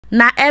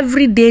Na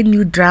everyday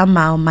new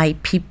drama, my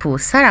people.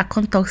 Sarah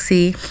come talk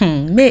say,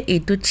 May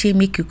Edochie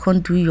make you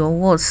can't do your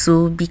work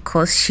so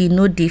because she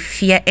know they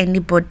fear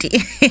anybody.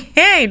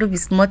 Hey, don't be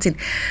smarting.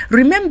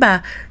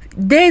 Remember,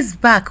 days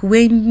back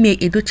when May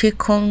Edochie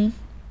come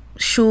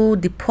show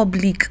the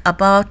public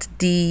about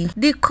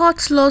the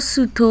court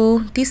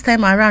lawsuit, this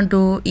time around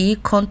though, he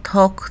can't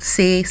talk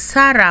say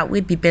Sarah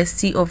will be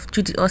bestie of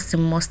Judy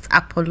Austin must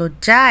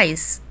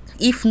apologize.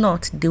 If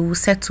not, they will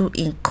settle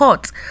in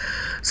court.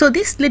 So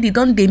this lady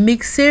don't they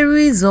make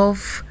series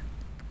of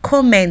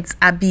comments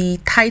be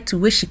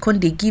title where she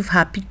can't they give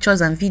her pictures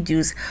and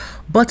videos,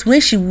 but when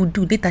she will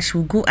do data she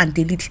will go and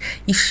delete.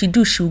 If she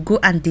do, she will go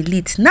and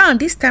delete. Now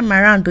this time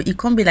around though, it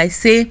can't be like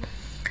say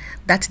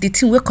that the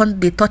thing where can't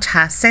they touch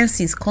her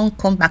senses can't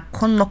come back,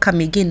 can't knock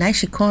am again. Now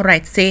she can't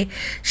write say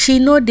she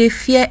know they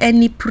fear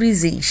any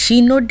prison,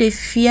 she know they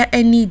fear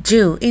any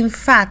jail. In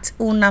fact,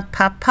 una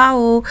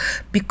papa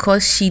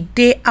because she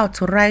day out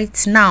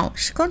right now.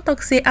 She can't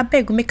talk say I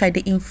beg make her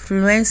they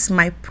influence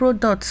my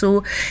product,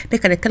 so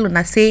make her they tell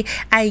una say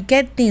I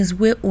get things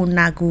where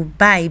una go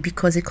buy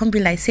because it can't be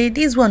like say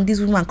this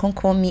woman can't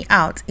call me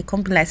out. It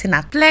can't be like say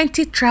na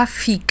plenty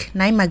traffic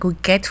now I go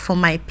get for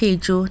my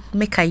page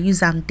make I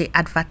use them they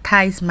advertise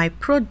my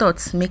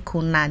products, make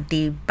una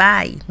they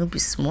buy. No be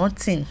small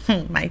thing.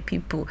 My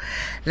people,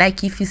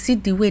 like if you see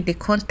the way they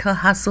can't tell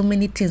her so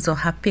many things on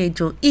her page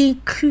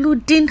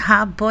including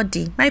her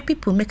body, my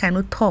people, make I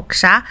no talk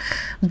sha,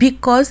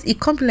 because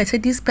it can't be like say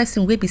this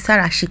person will be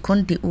Sarah she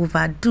can't they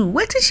overdo.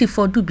 What did she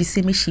for do be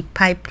say me she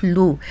pipe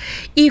low?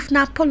 If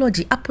na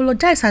apology,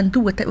 apologize and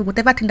do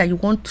whatever thing that you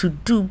want to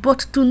do,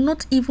 but do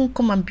not even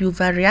come and be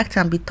overreact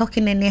and be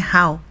talking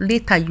anyhow.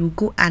 Later you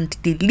go and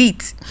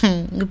delete.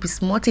 No be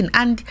small thing.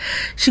 And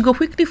she go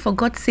quickly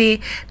forgot say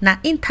na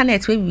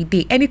internet where we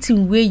dey,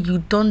 anything where you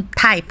don't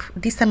type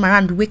this time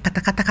around way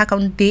katakataka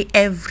count day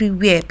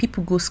everywhere,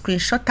 people go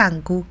screenshot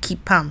and go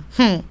keep them.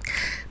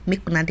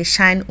 Make una dey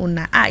shine on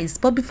her eyes.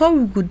 But before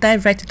we go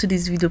dive right into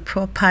this video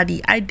properly,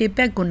 I dey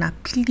beg una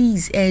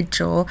please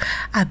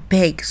I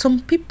beg. Some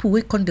people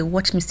wey come dey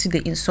watch me still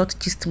they insult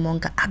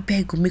gistmonger. I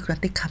beg make una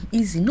take am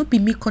easy. No be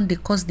me come dey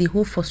cause the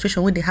whole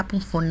frustration when they happen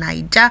for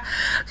Naija.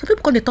 Some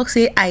people come dey talk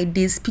say I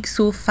dey speak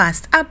so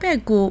fast. I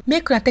beg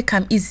make una take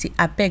am easy.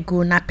 I beg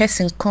na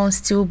person come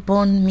still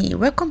born me.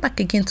 Welcome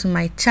back again to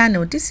my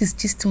channel. This is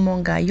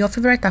gistmonger, your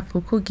favorite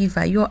aproko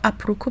giver, your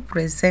aproko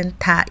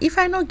presenter. If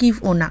I no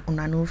give una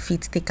no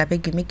fit take. I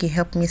beg you make you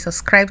help me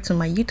subscribe to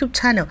my YouTube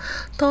channel,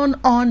 turn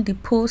on the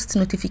post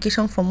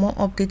notification for more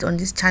updates on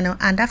this channel,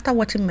 and after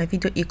watching my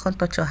video you can't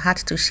touch your heart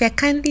to share,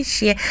 kindly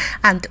share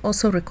and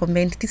also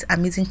recommend this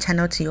amazing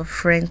channel to your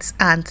friends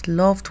and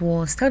loved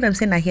ones. Tell them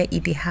saying I hear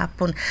it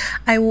happen.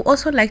 I will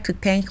also like to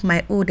thank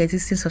my old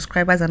existing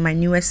subscribers and my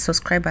newest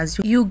subscribers.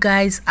 You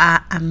guys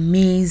are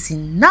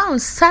amazing. Now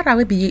Sarah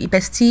will be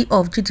bestie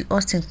of Judy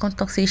Austin can't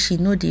talk say she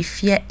know they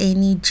fear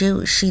any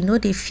jail, she know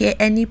they fear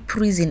any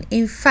prison.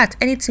 In fact,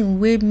 anything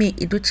where May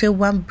Edochie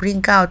one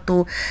bring out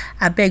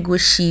I beg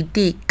she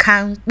dey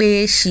can't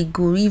pay, she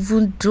go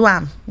even do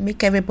am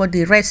make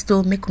everybody rest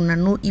make una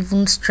no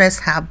even stress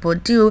her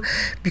body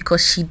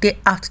because she dey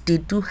out they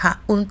do her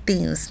own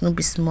things. No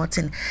be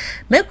smarting.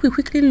 Make we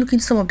quickly look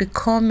into some of the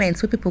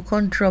comments where people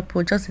can't drop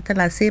or just tell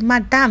her say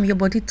madam your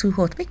body too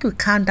hot, make you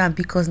calm down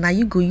because now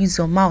you go use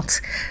your mouth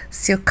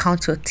still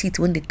count your teeth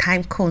when the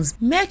time comes.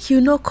 Make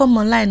you no come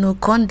online no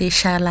con dey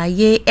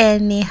shalaye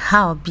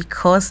anyhow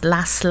because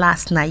last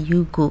now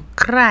you go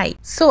cry.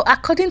 So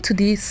according to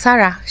the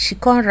Sarah, she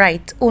can't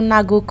write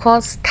una go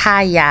cause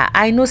tire.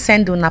 I know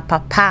send una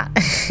papa.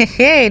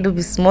 Hey, don't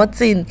be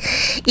smarting.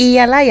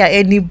 Iyalaya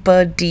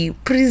anybody.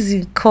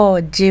 Prison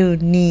call jail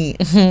ni.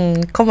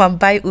 Come and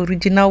buy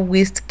original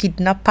waste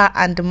kidnapper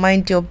and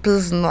mind your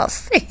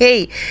business.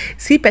 Hey,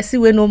 see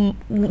person when no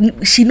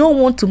she no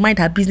want to mind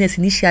her business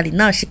initially.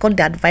 Now she can't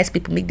advise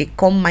people make they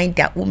come mind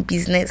their own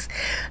business.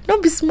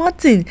 Don't be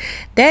smarting.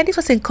 Then this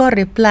person can't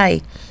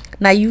reply.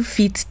 Now you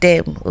fit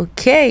them,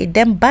 okay?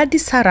 Them body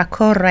Sarah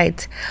can't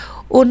write.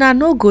 Una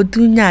no go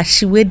do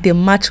she weigh the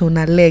match on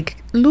her leg.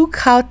 Look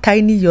how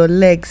tiny your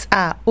legs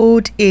are.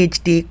 Old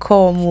age they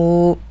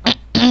come.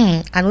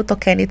 I don't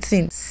talk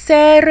anything.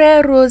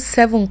 Sarah Rose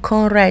 7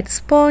 can't write.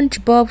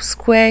 SpongeBob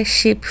square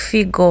shape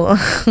figure.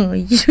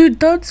 You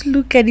don't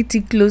look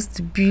anything close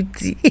to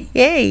beauty.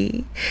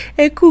 Hey,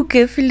 a cook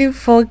feeling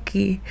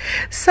funky.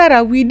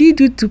 Sarah, we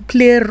need you to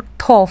play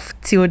tough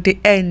till the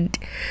end.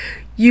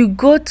 You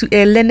go to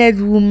a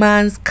learned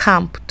woman's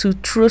camp to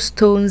throw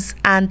stones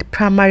and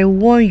primary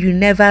one you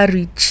never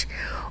reach.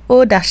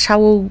 Oh, that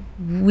shower,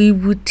 we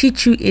will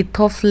teach you a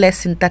tough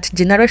lesson that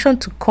generation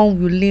to come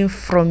will learn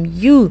from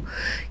you.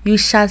 You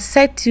shall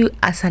set you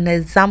as an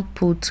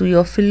example to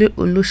your fellow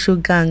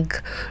Olosho gang,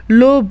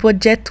 low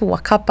budget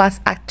wakapas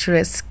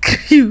actress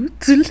crew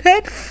to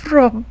learn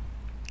from.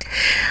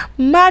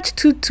 March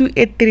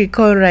 2283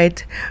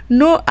 correct.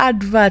 No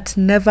advert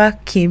never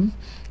came.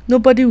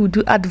 nobody will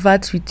do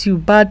adverts with you,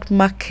 bad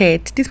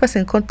market. This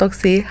person come talk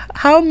say,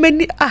 how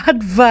many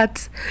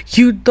adverts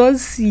you don't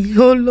see?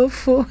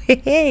 Holofo,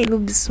 hey, no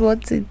be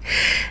smarting.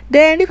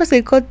 Then this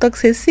person come talk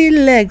say, see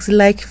legs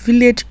like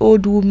village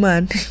old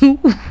woman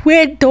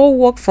where don't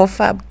work for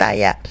farm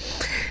tire.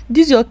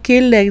 These your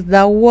K legs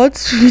that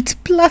works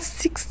with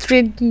plastic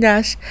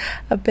straightener.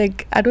 I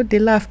beg, I don't they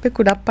laugh, they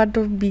could have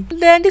pardon me.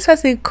 Then this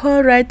person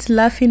come write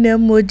laughing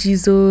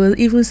emojis, or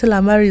even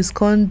Salamaris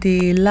come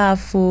they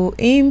laugh, or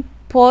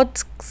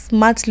import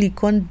smartly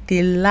come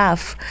they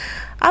laugh.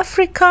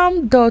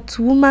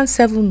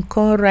 African.woman7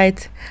 come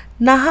write,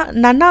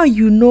 now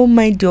you know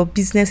mind your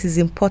business is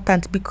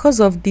important because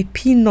of the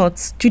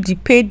peanuts Judy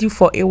paid you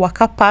for a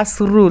waka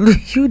pass rule.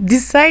 You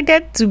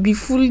decided to be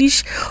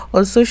foolish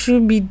on social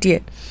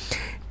media.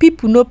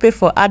 People no pay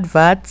for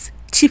adverts.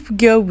 Cheap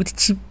girl with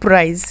cheap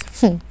price.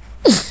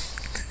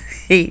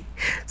 Hey,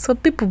 some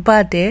people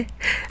bad, eh?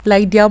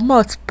 Like their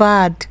mouth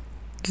bad.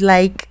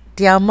 Like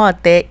their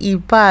mouth, e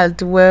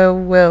bad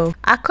well.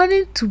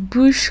 According to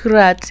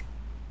Bushrat,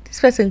 this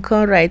person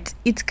can write,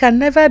 it can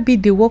never be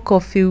the work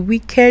of a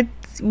wicked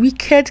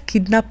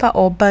kidnapper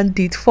or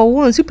bandit. For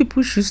once, you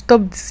people should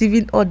stop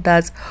deceiving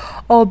others,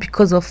 all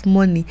because of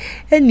money.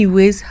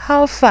 Anyways,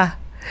 how far?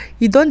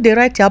 You don't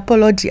write your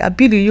apology. I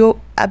believe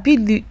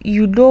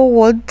you don't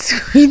want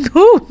you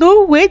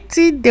no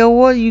waiting the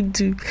what you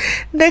do.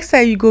 Next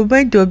time you go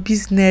mind your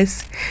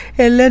business.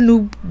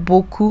 Elenu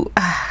Boku.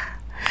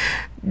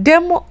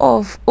 Demo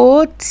of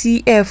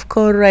OTF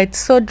can write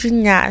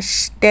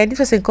Sodrinyash. Then this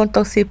person can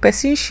talk say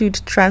person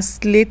should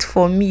translate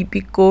for me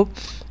because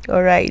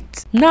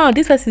alright. Now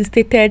this person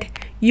stated,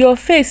 your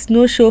face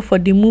no show for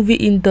the movie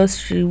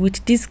industry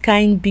with this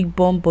kind big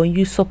bonbon.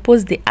 You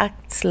suppose they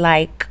act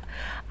like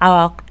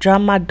our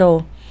drama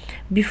doll.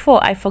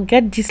 Before I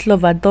forget this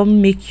lover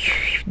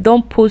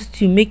don't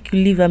post you, make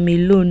you leave them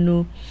alone.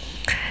 No.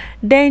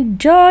 Then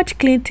George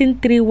Clinton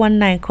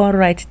 319 can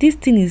write, this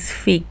thing is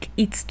fake.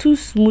 It's too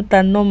smooth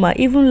and normal.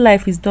 Even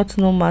life is not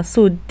normal.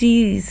 So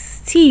this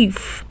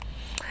thief.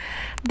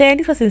 Then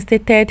this person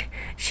stated,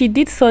 she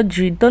did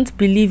surgery. Don't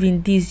believe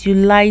in this. You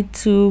lie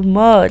too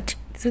much.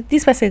 So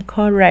this person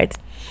can write,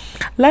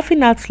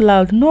 laughing out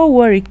loud, no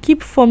worry,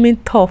 keep forming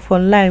tough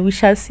online. We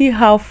shall see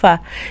how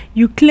far.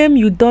 You claim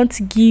you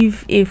don't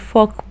give a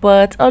fuck,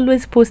 but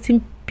always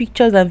posting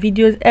pictures and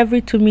videos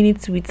every 2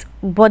 minutes with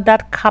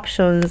bordered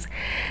captions.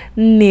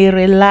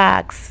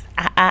 Relax.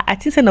 I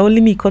think say na only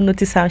me can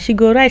notice how she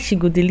go write, she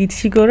go delete,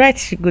 she go write,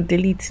 she go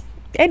delete.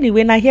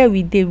 Anyway, now here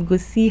we go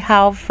see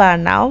how far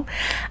now.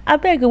 I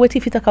beg you, wait,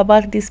 if you talk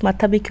about this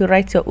matter, make you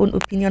write your own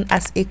opinion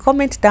as a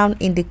comment down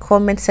in the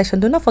comment section.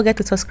 Do not forget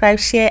to subscribe,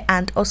 share,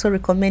 and also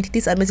recommend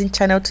this amazing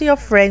channel to your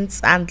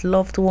friends and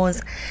loved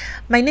ones.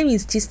 My name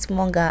is Gist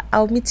Monga.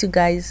 I'll meet you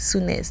guys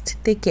soonest.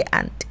 Take care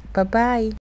and bye bye.